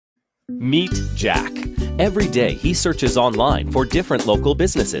Meet Jack. Every day he searches online for different local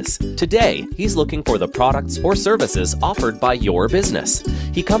businesses. Today, he's looking for the products or services offered by your business.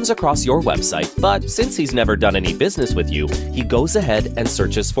 He comes across your website, but since he's never done any business with you, he goes ahead and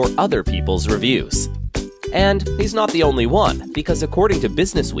searches for other people's reviews. And he's not the only one, because according to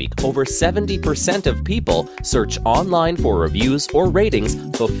Businessweek, over 70% of people search online for reviews or ratings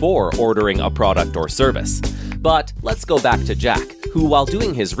before ordering a product or service. But let's go back to Jack, who, while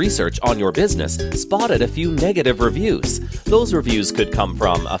doing his research on your business, spotted a few negative reviews. Those reviews could come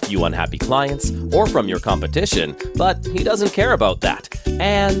from a few unhappy clients or from your competition, but he doesn't care about that.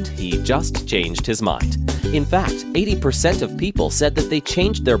 And he just changed his mind. In fact, 80% of people said that they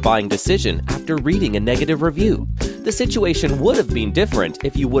changed their buying decision after reading a negative review. The situation would have been different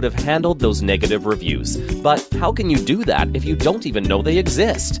if you would have handled those negative reviews. But how can you do that if you don't even know they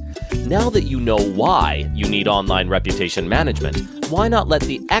exist? Now that you know why you need online reputation management, why not let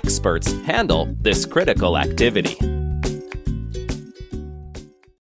the experts handle this critical activity?